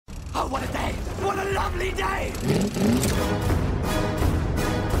Oh, what a day! What a lovely day!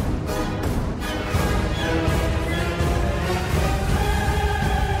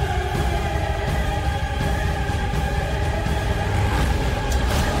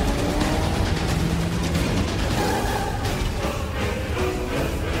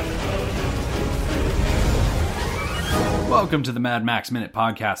 Welcome to the Mad Max Minute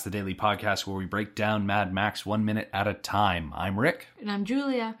Podcast, the daily podcast where we break down Mad Max 1 minute at a time. I'm Rick. And I'm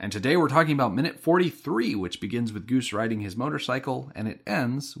Julia. And today we're talking about minute 43, which begins with Goose riding his motorcycle, and it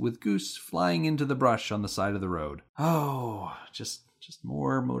ends with Goose flying into the brush on the side of the road. Oh, just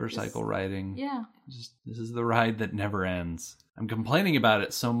more motorcycle riding. Yeah. This is the ride that never ends. I'm complaining about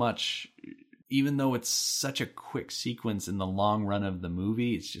it so much, even though it's such a quick sequence in the long run of the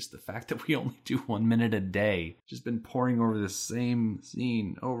movie. It's just the fact that we only do 1 minute a day. Just been poring over the same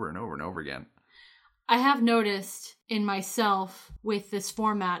scene over and over and over again. I have noticed in myself with this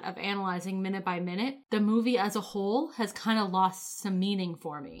format of analyzing minute by minute, the movie as a whole has kind of lost some meaning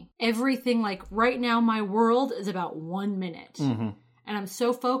for me. Everything, like right now, my world is about 1 minute. Mm-hmm. And I'm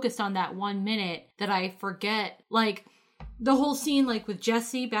so focused on that 1 minute that I forget, like, the whole scene, like with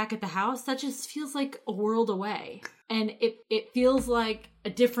Jesse back at the house, that just feels like a world away. And it feels like a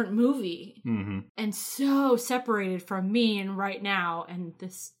different movie. Mm-hmm. And so separated from me and right now and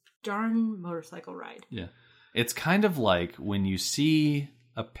this darn motorcycle ride. Yeah. It's kind of like when you see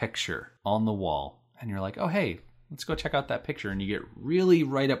a picture on the wall and you're like, oh, hey, let's go check out that picture. And you get really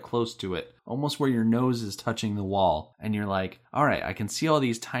right up close to it, almost where your nose is touching the wall. And you're like, all right, I can see all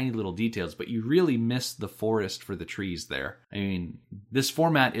these tiny little details, but you really miss the forest for the trees there. I mean, this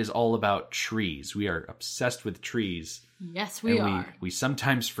format is all about trees. We are obsessed with trees. Yes, we are. We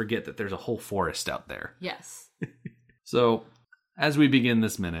sometimes forget that there's a whole forest out there. Yes. So, as we begin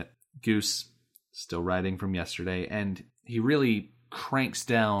this minute, Goose, still riding from yesterday, and he really cranks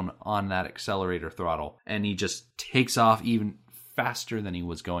down on that accelerator throttle, and he just takes off even faster than he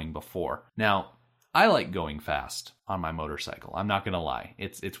was going before. Now, I like going fast on my motorcycle. I'm not going to lie.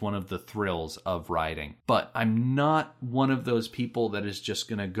 It's one of the thrills of riding. But I'm not one of those people that is just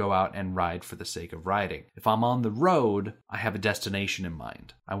going to go out and ride for the sake of riding. If I'm on the road, I have a destination in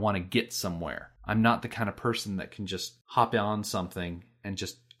mind. I want to get somewhere. I'm not the kind of person that can just hop on something and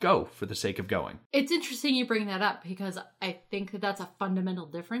just go for the sake of going. It's interesting you bring that up because I think that that's a fundamental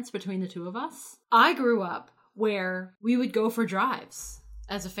difference between the two of us. I grew up where we would go for drives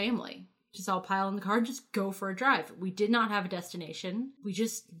as a family. Just all pile in the car, just go for a drive. We did not have a destination. We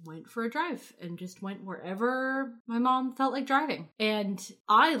just went for a drive and just went wherever my mom felt like driving. And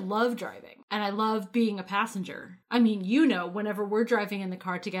I love driving and I love being a passenger. I mean, you know, whenever we're driving in the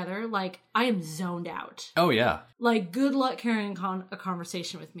car together, like I am zoned out. Oh, yeah. Like, good luck carrying a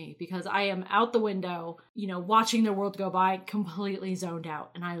conversation with me because I am out the window, you know, watching the world go by, completely zoned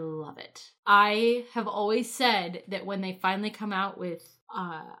out. And I love it. I have always said that when they finally come out with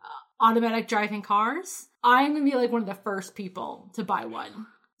automatic driving cars, I'm going to be like one of the first people to buy one.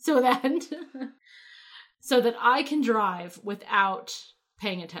 So that I can drive without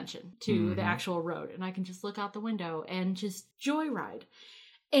paying attention to the actual road. And I can just look out the window and just joyride.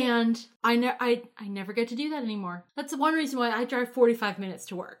 And I never get to do that anymore. That's one reason why I drive 45 minutes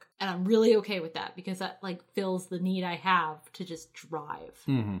to work. And I'm really okay with that because that like fills the need I have to just drive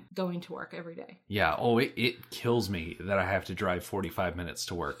going to work every day. Yeah. Oh, it kills me that I have to drive 45 minutes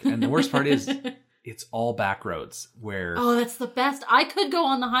to work. And the worst part is it's all back roads where... Oh, that's the best. I could go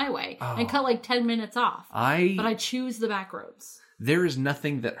on the highway and cut like 10 minutes off. But I choose the back roads. There is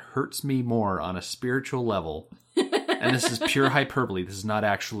nothing that hurts me more on a spiritual level. And this is pure hyperbole. This is not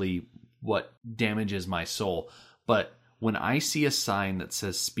actually what damages my soul. But when I see a sign that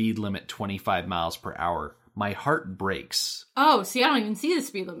says speed limit 25 miles per hour, my heart breaks. Oh, see, I don't even see the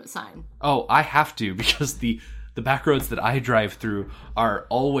speed limit sign. Oh, I have to because the back roads that I drive through are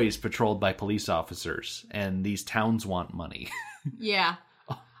always patrolled by police officers. And these towns want money. Yeah.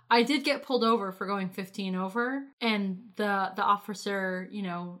 I did get pulled over for going 15 over, and the officer, you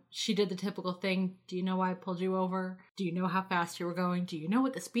know, she did the typical thing. Do you know why I pulled you over? Do you know how fast you were going? Do you know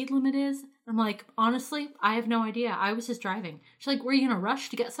what the speed limit is? I'm like, honestly, I have no idea. I was just driving. She's like, were you in a rush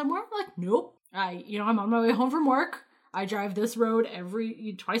to get somewhere? I'm like, nope. I'm on my way home from work. I drive this road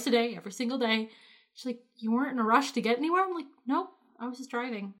twice a day, every single day. She's like, you weren't in a rush to get anywhere? I'm like, nope, I was just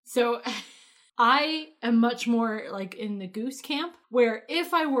driving. So... I am much more like in the Goose camp, where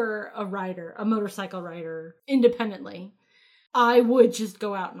if I were a motorcycle rider, independently, I would just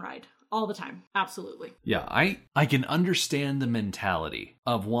go out and ride all the time. Absolutely. Yeah, I can understand the mentality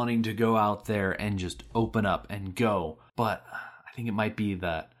of wanting to go out there and just open up and go. But I think it might be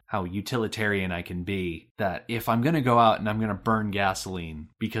that how utilitarian I can be, that if I'm going to go out and I'm going to burn gasoline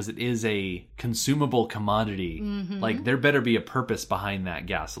because it is a consumable commodity, like there better be a purpose behind that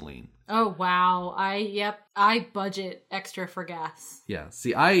gasoline. Oh, wow. I budget extra for gas. Yeah.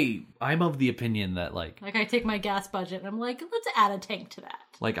 See, I'm of the opinion that like I take my gas budget and I'm like, let's add a tank to that.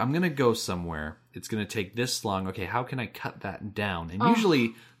 Like, I'm going to go somewhere. It's going to take this long. Okay, how can I cut that down? And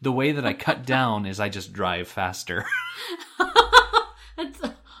usually the way that I cut down is I just drive faster. That's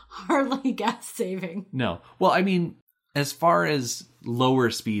hardly gas saving. No. Well, I mean, as far as lower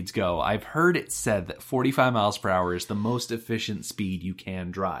speeds go, I've heard it said that 45 miles per hour is the most efficient speed you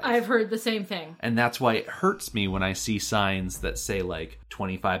can drive. I've heard the same thing. And that's why it hurts me when I see signs that say like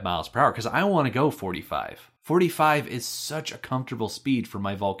 25 miles per hour, because I want to go 45. 45 is such a comfortable speed for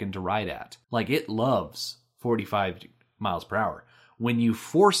my Vulcan to ride at. Like, it loves 45 miles per hour. When you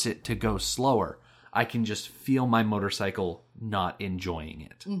force it to go slower, I can just feel my motorcycle not enjoying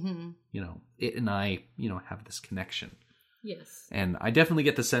it. Mm-hmm. You know, it and I, have this connection. Yes. And I definitely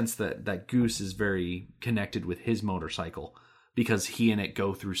get the sense that Goose is very connected with his motorcycle because he and it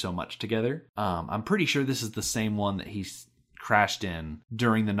go through so much together. I'm pretty sure this is the same one that he's crashed in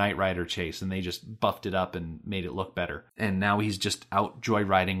during the Knight Rider chase, and they just buffed it up and made it look better. And now he's just out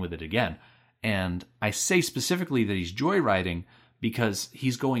joyriding with it again. And I say specifically that he's joyriding because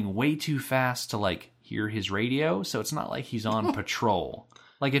he's going way too fast to like hear his radio, so it's not like he's on patrol.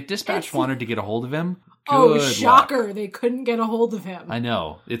 Like if dispatch wanted to get a hold of him, good shocker, luck. They couldn't get a hold of him. I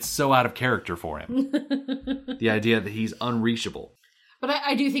know. It's so out of character for him. The idea that he's unreachable. But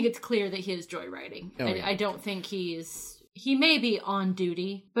I do think it's clear that he is joyriding. Oh, yeah. I don't think he may be on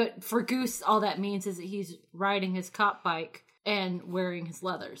duty, but for Goose, all that means is that he's riding his cop bike and wearing his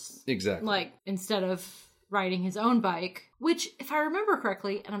leathers. Exactly. Like, instead of riding his own bike, which, if I remember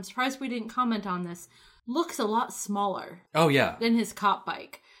correctly, and I'm surprised we didn't comment on this, looks a lot smaller. Oh, yeah. Than his cop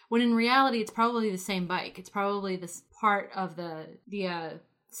bike. When in reality, it's probably the same bike. It's probably this part of the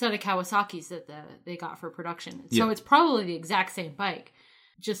set of Kawasaki's that they got for production. So it's probably the exact same bike.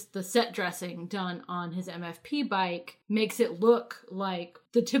 Just the set dressing done on his MFP bike makes it look like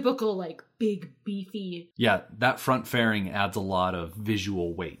the typical, like, big, beefy... Yeah, that front fairing adds a lot of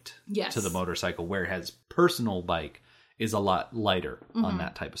visual weight to the motorcycle, whereas personal bike is a lot lighter on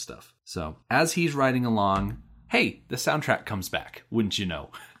that type of stuff. So, as he's riding along, hey, the soundtrack comes back, wouldn't you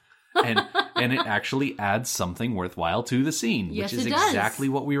know? And it actually adds something worthwhile to the scene, which is exactly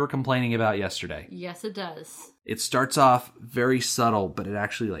what we were complaining about yesterday. Yes, it does. It starts off very subtle, but it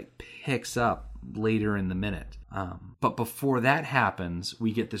actually like picks up later in the minute. But before that happens,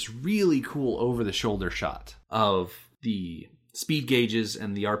 we get this really cool over-the-shoulder shot of the speed gauges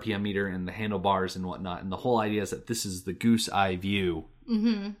and the RPM meter and the handlebars and whatnot. And the whole idea is that this is the goose eye view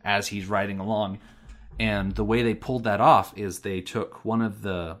as he's riding along. And the way they pulled that off is they took one of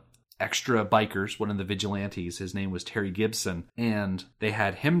the extra bikers, one of the vigilantes, his name was Terry Gibson, and they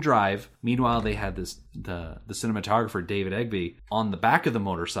had him drive. Meanwhile, they had the cinematographer, David Egby, on the back of the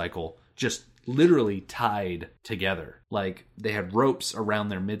motorcycle, just literally tied together. Like, they had ropes around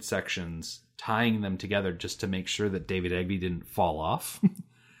their midsections, tying them together just to make sure that David Egby didn't fall off.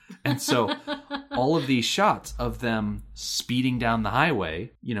 And so all of these shots of them speeding down the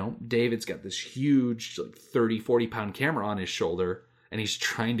highway, David's got this huge, like 30, 40-pound camera on his shoulder, and he's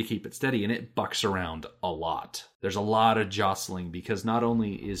trying to keep it steady, and it bucks around a lot. There's a lot of jostling because not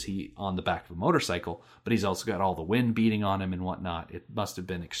only is he on the back of a motorcycle, but he's also got all the wind beating on him and whatnot. It must have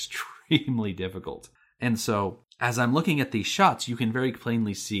been extremely difficult. And so as I'm looking at these shots, you can very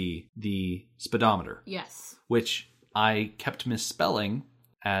plainly see the speedometer. Yes. Which I kept misspelling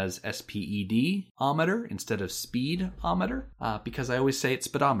as SPED-ometer instead of speed-ometer because I always say it's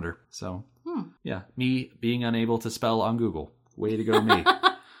speedometer. So, yeah, me being unable to spell on Google. Way to go, me.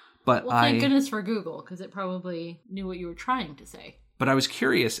 But well, thank goodness for Google, because it probably knew what you were trying to say. But I was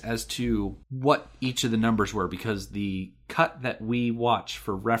curious as to what each of the numbers were, because the cut that we watch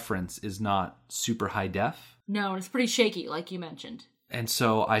for reference is not super high def. No, it's pretty shaky, like you mentioned. And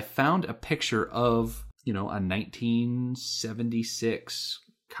so I found a picture of, a 1976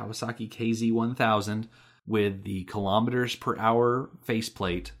 Kawasaki KZ1000 with the kilometers per hour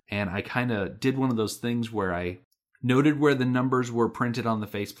faceplate. And I kind of did one of those things where I noted where the numbers were printed on the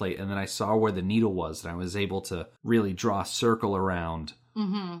faceplate, and then I saw where the needle was, and I was able to really draw a circle around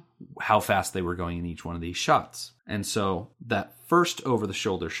how fast they were going in each one of these shots. And so that first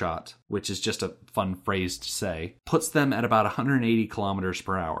over-the-shoulder shot, which is just a fun phrase to say, puts them at about 180 kilometers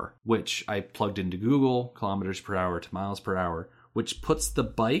per hour, which I plugged into Google, kilometers per hour to miles per hour, which puts the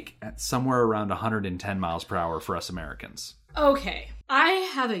bike at somewhere around 110 miles per hour for us Americans. Okay, I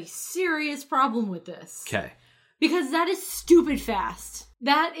have a serious problem with this. Okay. Because that is stupid fast.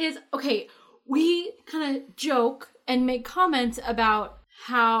 That is, okay, we kind of joke and make comments about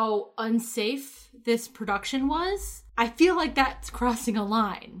how unsafe this production was. I feel like that's crossing a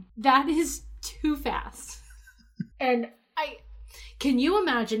line. That is too fast. And can you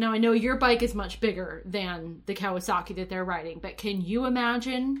imagine, now I know your bike is much bigger than the Kawasaki that they're riding, but can you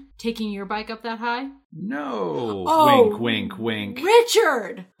imagine taking your bike up that high? No. Oh, wink, wink, wink.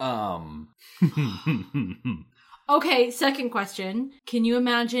 Richard! Okay, second question. Can you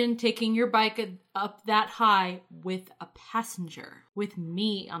imagine taking your bike up that high with a passenger, with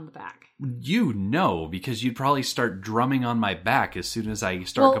me on the back? You know, because you'd probably start drumming on my back as soon as I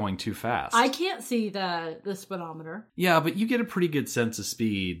start going too fast. I can't see the speedometer. Yeah, but you get a pretty good sense of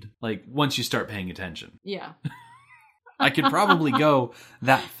speed, like, once you start paying attention. Yeah. I could probably go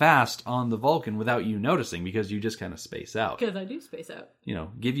that fast on the Vulcan without you noticing because you just kind of space out. Because I do space out. You know,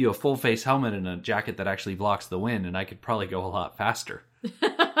 give you a full face helmet and a jacket that actually blocks the wind, and I could probably go a lot faster.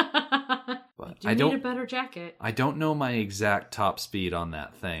 But I need a better jacket. I don't know my exact top speed on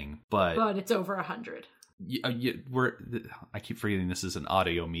that thing, but it's over 100. I keep forgetting this is an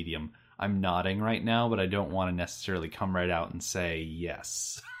audio medium. I'm nodding right now, but I don't want to necessarily come right out and say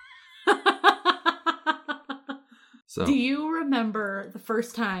yes. So, do you remember the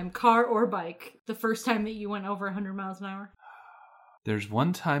first time, car or bike, the first time that you went over 100 miles an hour? There's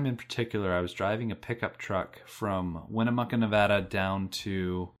one time in particular I was driving a pickup truck from Winnemucca, Nevada down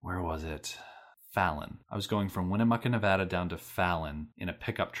to, where was it? Fallon. I was going from Winnemucca, Nevada down to Fallon in a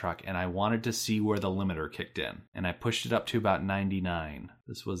pickup truck, and I wanted to see where the limiter kicked in. And I pushed it up to about 99.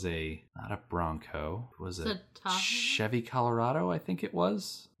 This was not a Bronco. It was a Chevy Colorado, I think it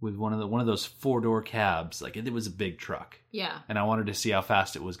was, with one of those 4-door cabs. Like, it was a big truck. Yeah. And I wanted to see how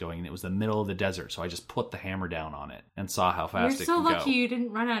fast it was going. And it was the middle of the desert, so I just put the hammer down on it and saw how fast it could go. You're so lucky you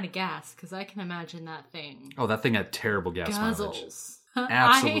didn't run out of gas, because I can imagine that thing. Oh, that thing had terrible gas mileage.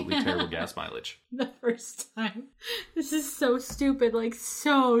 Absolutely terrible gas mileage. The first time. This is so stupid. Like,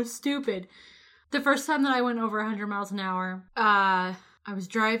 so stupid. The first time that I went over 100 miles an hour, I was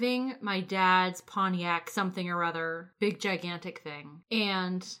driving my dad's Pontiac something or other. Big, gigantic thing.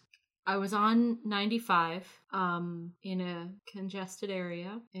 And I was on 95 in a congested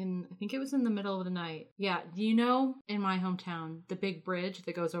area. And I think it was in the middle of the night. Yeah. Do you know, in my hometown, the big bridge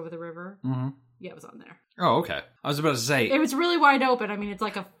that goes over the river? Mm-hmm. Yeah, it was on there. Oh, okay. I was about to say... It was really wide open. I mean, it's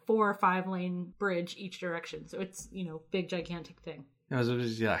like a 4 or 5 lane bridge each direction. So it's, big, gigantic thing.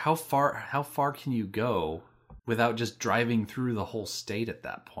 How far can you go without just driving through the whole state at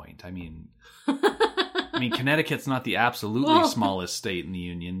that point? I mean, Connecticut's not the absolutely smallest state in the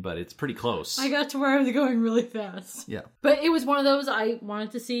Union, but it's pretty close. I got to where I was going really fast. Yeah. But it was one of those I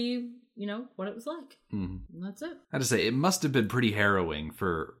wanted to see... what it was like. Mm-hmm. And that's it. I had to say, it must have been pretty harrowing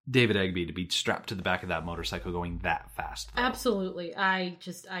for David Egby to be strapped to the back of that motorcycle going that fast. Though. Absolutely. I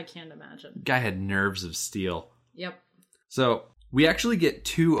can't imagine. Guy had nerves of steel. Yep. So, we actually get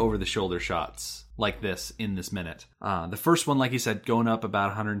 2 over-the-shoulder shots like this in this minute. The first one, like you said, going up about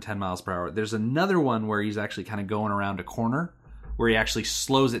 110 miles per hour. There's another one where he's actually kind of going around a corner where he actually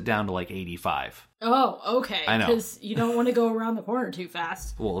slows it down to like 85. Oh, okay. I know. Because you don't want to go around the corner too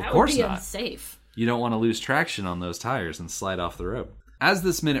fast. Well, of course not. That would be unsafe. You don't want to lose traction on those tires and slide off the road. As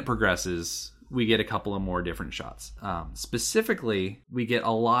this minute progresses, we get a couple of more different shots. Specifically, we get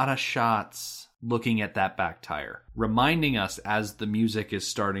a lot of shots looking at that back tire, reminding us as the music is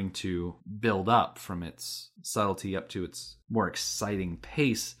starting to build up from its subtlety up to its more exciting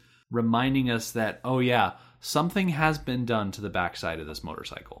pace, reminding us that, oh yeah, something has been done to the backside of this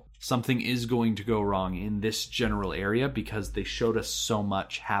motorcycle. Something is going to go wrong in this general area because they showed us so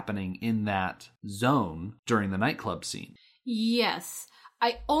much happening in that zone during the nightclub scene. Yes.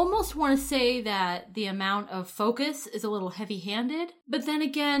 I almost want to say that the amount of focus is a little heavy-handed, but then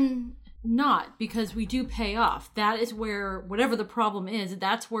again, not, because we do pay off. That is where, whatever the problem is,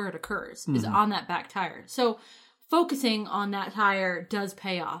 that's where it occurs, is on that back tire. So focusing on that tire does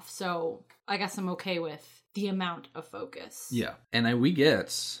pay off. So I guess I'm okay with the amount of focus. Yeah. And we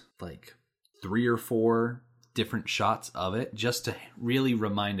get like 3 or 4 different shots of it just to really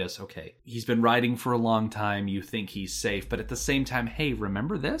remind us, okay, he's been riding for a long time. You think he's safe, but at the same time, hey,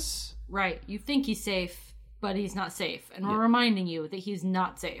 remember this? Right. You think he's safe, but he's not safe. And we're reminding you that he's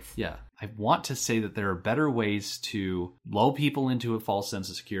not safe. Yeah. I want to say that there are better ways to lull people into a false sense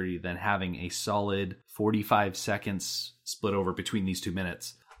of security than having a solid 45 seconds split over between these 2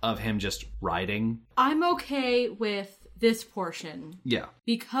 minutes of him just riding. I'm okay with this portion. Yeah.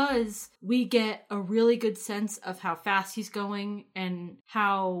 Because we get a really good sense of how fast he's going and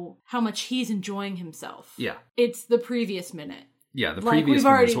how much he's enjoying himself. Yeah. It's the previous minute. Yeah, the previous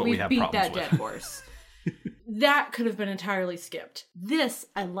minute is what we have beat problems that with. dead horse. That could have been entirely skipped. This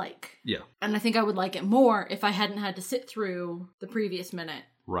I like. Yeah. And I think I would like it more if I hadn't had to sit through the previous minute.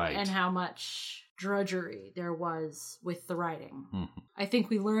 Right. And how much drudgery there was with the writing. Mm-hmm. I think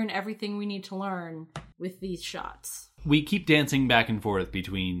we learn everything we need to learn with these shots. We keep dancing back and forth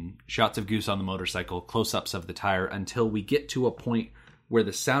between shots of Goose on the motorcycle, close-ups of the tire, until we get to a point where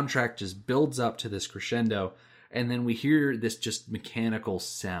the soundtrack just builds up to this crescendo, and then we hear this just mechanical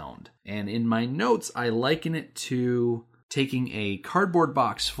sound. And in my notes, I liken it to taking a cardboard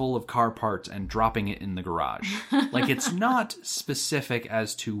box full of car parts and dropping it in the garage. Like, it's not specific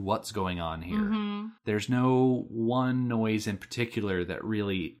as to what's going on here. Mm-hmm. There's no one noise in particular that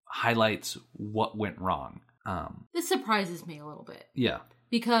really highlights what went wrong. This surprises me a little bit. Yeah.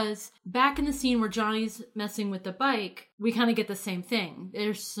 Because back in the scene where Johnny's messing with the bike, we kind of get the same thing.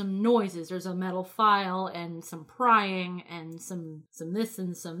 There's some noises. There's a metal file and some prying and some this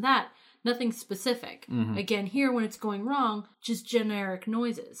and some that. Nothing specific. Mm-hmm. Again, here when it's going wrong, just generic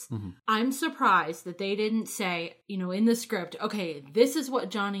noises. Mm-hmm. I'm surprised that they didn't say, in the script, okay, this is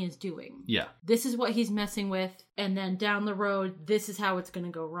what Johnny is doing. Yeah. This is what he's messing with. And then down the road, this is how it's going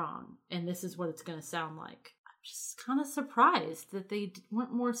to go wrong. And this is what it's going to sound like. Just kind of surprised that they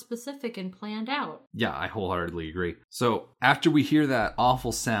weren't more specific and planned out. Yeah, I wholeheartedly agree. So after we hear that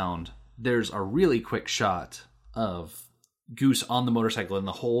awful sound, there's a really quick shot of Goose on the motorcycle and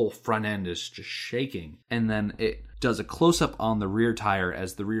the whole front end is just shaking. And then it does a close-up on the rear tire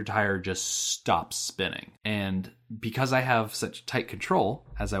as the rear tire just stops spinning. And because I have such tight control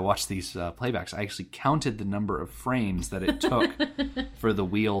as I watch these playbacks, I actually counted the number of frames that it took for the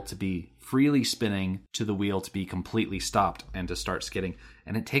wheel to be freely spinning to the wheel to be completely stopped and to start skidding.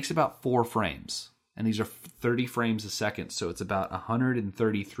 And it takes about 4 frames. And these are 30 frames a second, so it's about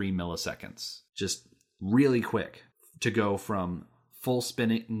 133 milliseconds. Just really quick to go from full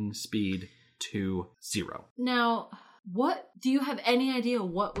spinning speed to 0. Now, do you have any idea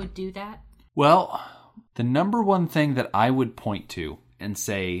what would do that? Well, the number one thing that I would point to and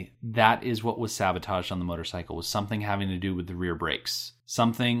say that is what was sabotaged on the motorcycle was something having to do with the rear brakes.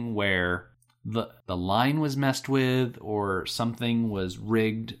 Something where the line was messed with or something was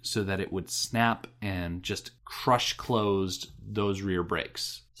rigged so that it would snap and just crush closed those rear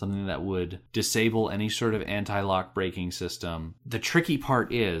brakes. Something that would disable any sort of anti-lock braking system. The tricky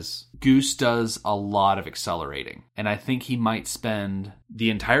part is Goose does a lot of accelerating. And I think he might spend the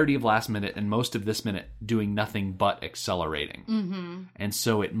entirety of last minute and most of this minute doing nothing but accelerating. Mm-hmm. And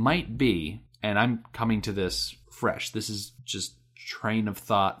so it might be, and I'm coming to this fresh, this is just train of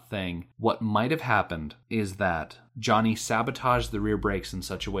thought thing. What might have happened is that Johnny sabotaged the rear brakes in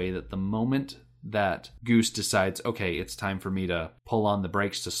such a way that the moment that Goose decides, okay, it's time for me to pull on the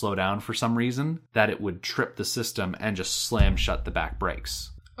brakes to slow down for some reason, that it would trip the system and just slam shut the back brakes.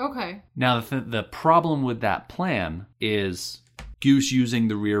 Okay. Now, the problem with that plan is Goose using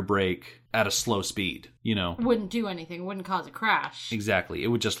the rear brake at a slow speed, Wouldn't do anything. Wouldn't cause a crash. Exactly. It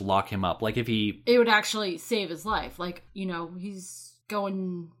would just lock him up. Like if he... It would actually save his life. Like, he's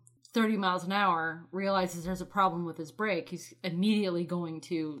going 30 miles an hour, realizes there's a problem with his brake, he's immediately going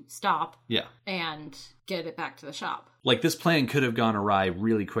to stop and get it back to the shop. Like, this plan could have gone awry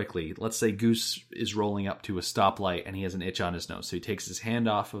really quickly. Let's say Goose is rolling up to a stoplight and he has an itch on his nose. So he takes his hand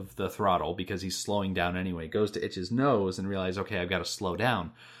off of the throttle because he's slowing down anyway, goes to itch his nose and realizes, okay, I've got to slow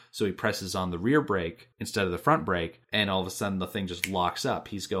down. So he presses on the rear brake instead of the front brake, and all of a sudden the thing just locks up.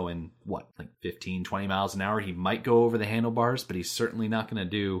 He's going, 15, 20 miles an hour? He might go over the handlebars, but he's certainly not going to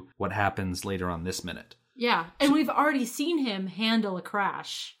do what happens later on this minute. Yeah, and we've already seen him handle a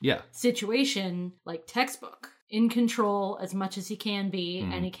crash situation like textbook. In control as much as he can be,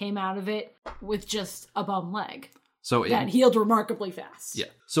 and he came out of it with just a bum leg. So that healed remarkably fast. Yeah.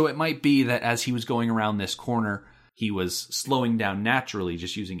 So it might be that as he was going around this corner, he was slowing down naturally,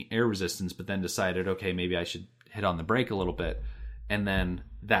 just using air resistance, but then decided, okay, maybe I should hit on the brake a little bit. And then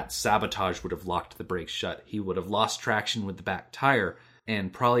that sabotage would have locked the brakes shut. He would have lost traction with the back tire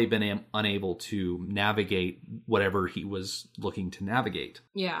and probably been unable to navigate whatever he was looking to navigate.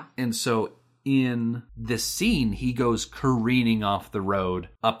 Yeah. And so in this scene, he goes careening off the road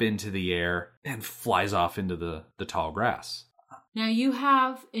up into the air and flies off into the tall grass. Now, you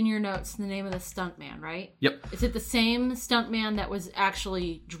have in your notes the name of the stuntman, right? Yep. Is it the same stuntman that was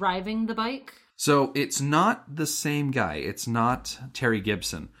actually driving the bike? So it's not the same guy. It's not Terry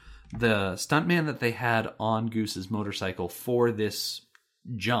Gibson. The stuntman that they had on Goose's motorcycle for this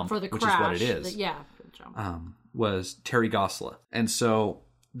jump, for the crash, which is what it is, for the jump. Was Terry Gosla. And so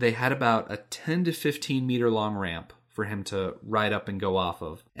they had about a 10 to 15 meter long ramp for him to ride up and go off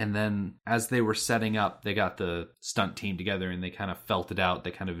of. And then as they were setting up, they got the stunt team together and they kind of felt it out.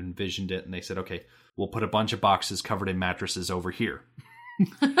 They kind of envisioned it and they said, okay, we'll put a bunch of boxes covered in mattresses over here.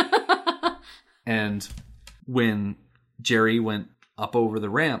 And when Jerry went up over the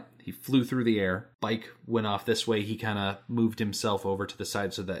ramp, he flew through the air. Bike went off this way. He kind of moved himself over to the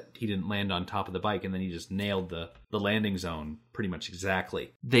side so that he didn't land on top of the bike. And then he just nailed the landing zone pretty much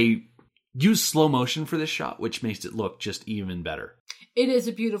exactly. They used slow motion for this shot, which makes it look just even better. It is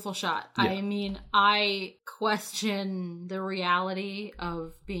a beautiful shot. Yeah. I mean, I question the reality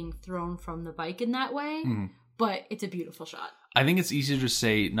of being thrown from the bike in that way, but it's a beautiful shot. I think it's easier to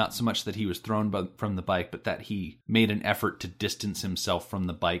say not so much that he was thrown from the bike, but that he made an effort to distance himself from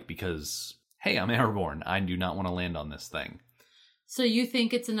the bike because, hey, I'm airborne. I do not want to land on this thing. So you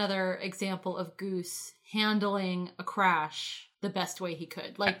think it's another example of Goose handling a crash the best way he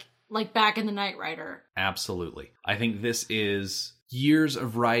could, like back in the Knight Rider. Absolutely. I think this is years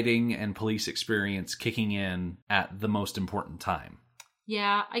of riding and police experience kicking in at the most important time.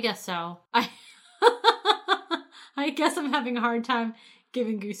 Yeah, I guess so. I guess I'm having a hard time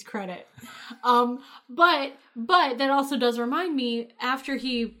giving Goose credit. But that also does remind me, after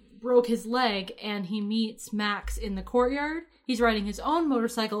he broke his leg and he meets Max in the courtyard, he's riding his own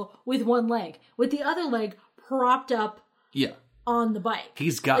motorcycle with one leg, with the other leg propped up on the bike.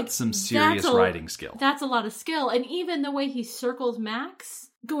 He's got some serious riding skill. That's a lot of skill. And even the way he circles Max,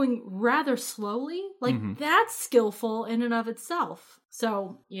 going rather slowly, that's skillful in and of itself.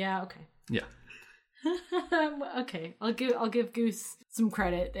 So, yeah, okay. Yeah. Okay, I'll give Goose some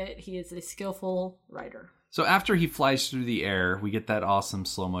credit that he is a skillful rider. So after he flies through the air, we get that awesome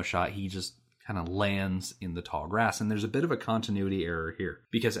slow-mo shot. He just kind of lands in the tall grass. And there's a bit of a continuity error here.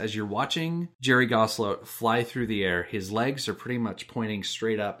 Because as you're watching Jerry Goslow fly through the air, his legs are pretty much pointing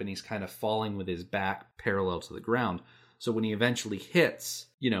straight up and he's kind of falling with his back parallel to the ground. So when he eventually hits,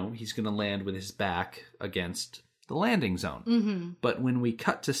 he's going to land with his back against the landing zone. But when we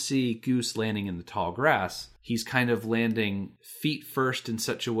cut to see Goose landing in the tall grass, he's kind of landing feet first in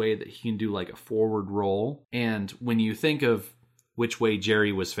such a way that he can do like a forward roll. And when you think of which way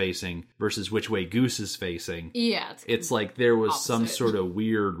Jerry was facing versus which way Goose is facing, it's like there was opposite. Some sort of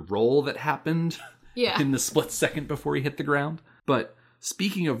weird roll that happened in the split second before he hit the ground. But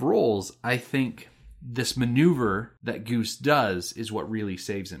speaking of rolls, I think this maneuver that Goose does is what really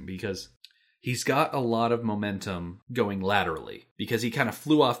saves him, because he's got a lot of momentum going laterally because he kind of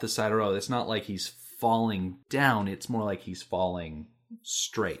flew off the side of the road. It's not like he's falling down. It's more like he's falling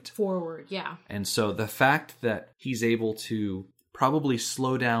straight. Forward, yeah. And so the fact that he's able to probably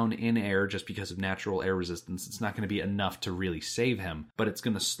slow down in air just because of natural air resistance, it's not going to be enough to really save him, but it's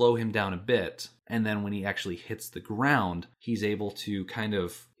going to slow him down a bit. And then when he actually hits the ground, he's able to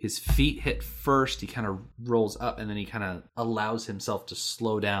his feet hit first, he kind of rolls up, and then he kind of allows himself to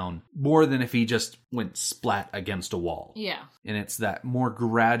slow down more than if he just went splat against a wall. Yeah. And it's that more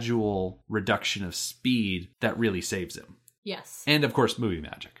gradual reduction of speed that really saves him. Yes. And of course, movie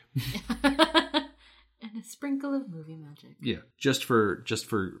magic. And a sprinkle of movie magic. Yeah, just for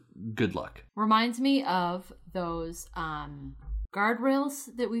good luck. Reminds me of those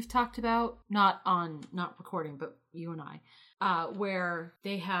guardrails that we've talked about, not recording, but you and I, where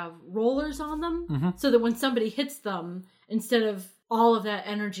they have rollers on them, so that when somebody hits them, instead of all of that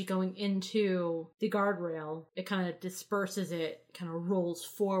energy going into the guardrail, it kind of disperses it, kind of rolls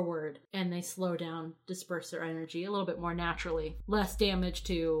forward, and they slow down, disperse their energy a little bit more naturally. Less damage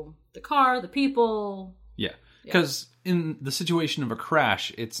to the car, the people. Yeah. Because in the situation of a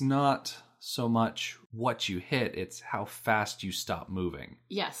crash, it's not so much what you hit, it's how fast you stop moving.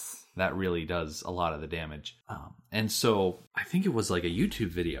 Yes. That really does a lot of the damage. And so I think it was like a YouTube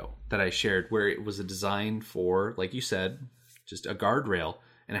video that I shared where it was a design for, like you said, just a guardrail,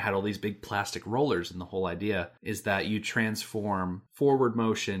 and it had all these big plastic rollers, and the whole idea is that you transform forward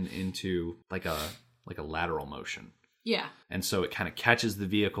motion into like a lateral motion. Yeah. And so it kind of catches the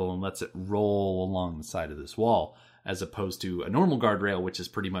vehicle and lets it roll along the side of this wall, as opposed to a normal guardrail, which is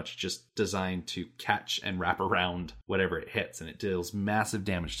pretty much just designed to catch and wrap around whatever it hits. And it deals massive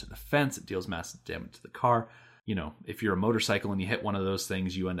damage to the fence. It deals massive damage to the car. If you're a motorcycle and you hit one of those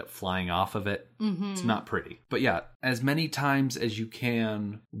things, you end up flying off of it. It's not pretty. But yeah, as many times as you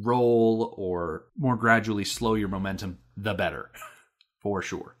can roll or more gradually slow your momentum, the better. For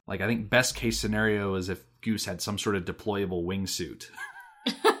sure. Like, I think best case scenario is if Goose had some sort of deployable wingsuit.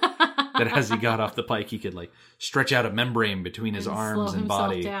 That as he got off the bike, he could stretch out a membrane between his arms and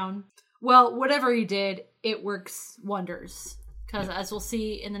body. Down. Well, whatever he did, it works wonders. Because as we'll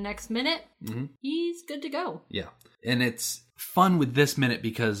see in the next minute, he's good to go. Yeah. And it's fun with this minute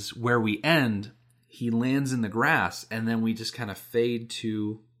because where we end, he lands in the grass, and then we just kind of fade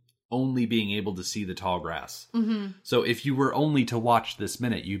to only being able to see the tall grass. Mm-hmm. So if you were only to watch this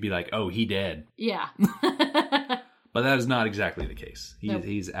minute, you'd be like, oh, he dead. Yeah. But that is not exactly the case.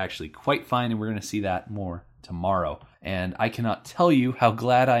 He's actually quite fine, and we're going to see that more tomorrow. And I cannot tell you how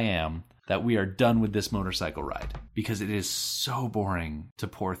glad I am that we are done with this motorcycle ride, because it is so boring to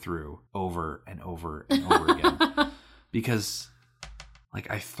pour through over and over and over again. Because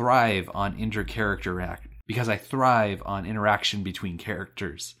I thrive on I thrive on interaction between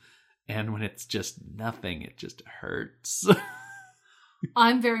characters. And when it's just nothing, it just hurts.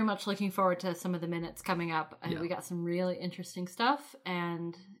 I'm very much looking forward to some of the minutes coming up. And Yeah. we got some really interesting stuff,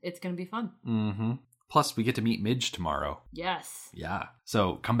 and it's going to be fun. Mm-hmm. Plus, we get to meet Midge tomorrow. Yes. Yeah.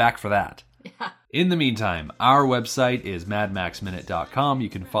 So come back for that. Yeah. In the meantime, our website is madmaxminute.com. You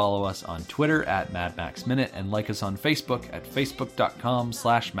can follow us on Twitter at madmaxminute and like us on Facebook at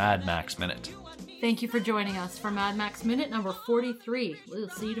facebook.com/madmaxminute. Thank you for joining us for Mad Max Minute number 43. We'll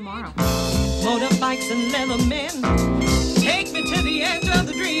see you tomorrow. Motorbikes and leather men, take me to the edge of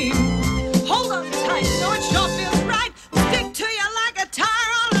the dream. Hold on tight, so it sure feels right. Stick to your